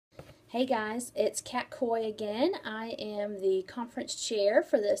Hey guys, it's Kat Coy again. I am the conference chair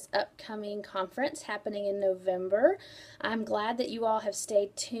for this upcoming conference happening in November. I'm glad that you all have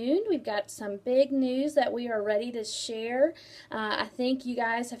stayed tuned. We've got some big news that we are ready to share. I think you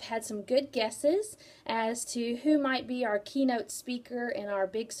guys have had some good guesses as to who might be our keynote speaker and our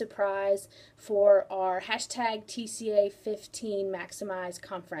big surprise for our hashtag TCA15 Maximize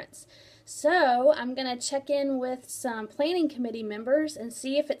conference. So I'm going to check in with some planning committee members and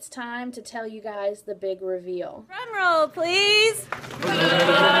see if it's time to tell you guys the big reveal. Drum roll, please.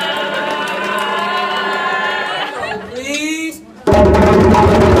 Please.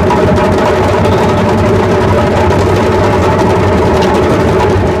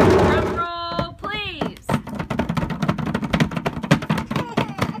 Drum roll, please.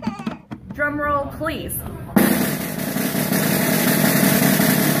 Drum roll, please.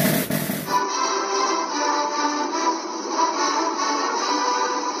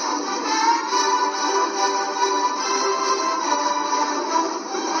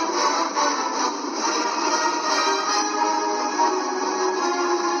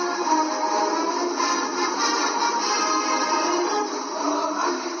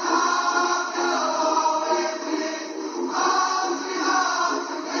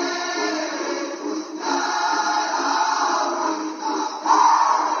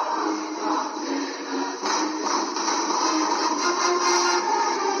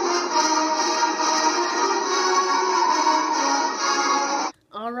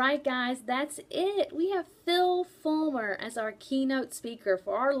 Alright guys, that's it. We have Phil Fulmer as our keynote speaker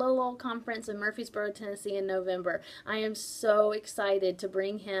for our little old conference in Murfreesboro, Tennessee in November. I am so excited to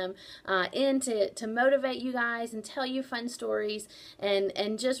bring him in to motivate you guys and tell you fun stories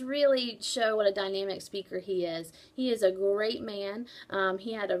and just really show what a dynamic speaker he is. He is a great man.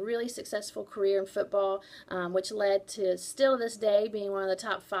 He had a really successful career in football, which led to still to this day being one of the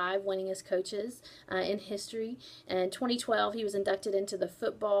top 5 winningest coaches in history. In 2012, he was inducted into the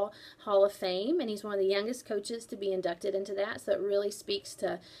Football Hall of Fame, and he's one of the youngest coaches to be inducted into that, so it really speaks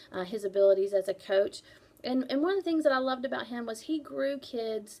to his abilities as a coach. And one of the things that I loved about him was he grew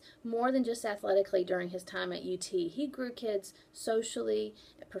kids more than just athletically during his time at UT. He grew kids socially,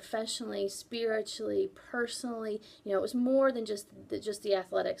 professionally, spiritually, personally. You know, it was more than just the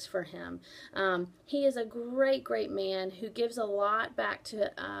athletics for him. He is a great, great man who gives a lot back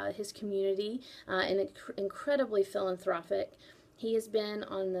to his community and incredibly philanthropic. He has been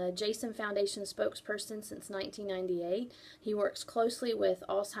on the Jason Foundation spokesperson since 1998. He works closely with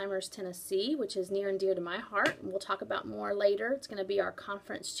Alzheimer's Tennessee, which is near and dear to my heart, and we'll talk about more later. It's going to be our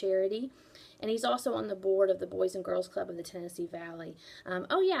conference charity. And he's also on the board of the Boys and Girls Club of the Tennessee Valley.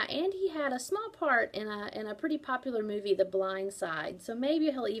 Oh yeah, and he had a small part in a pretty popular movie, The Blind Side. So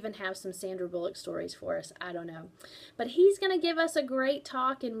maybe he'll even have some Sandra Bullock stories for us. I don't know. But he's going to give us a great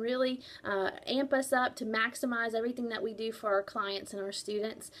talk and really amp us up to maximize everything that we do for our clients and our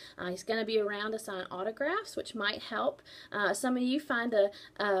students. He's going to be around to sign autographs, which might help some of you find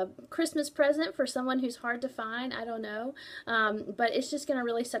a Christmas present for someone who's hard to find. I don't know. But it's just going to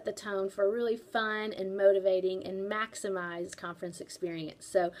really set the tone for a really fun and motivating and maximize conference experience.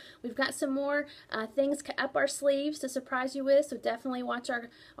 So we've got some more things up our sleeves to surprise you with, so definitely watch our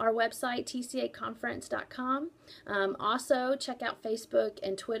website, tcaconference.com. Also check out Facebook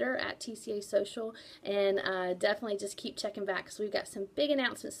and Twitter at TCA Social, and definitely just keep checking back because we've got some big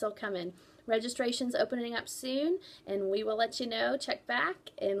announcements still coming. Registration's opening up soon, and we will let you know. Check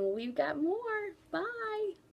back, and we've got more. Bye.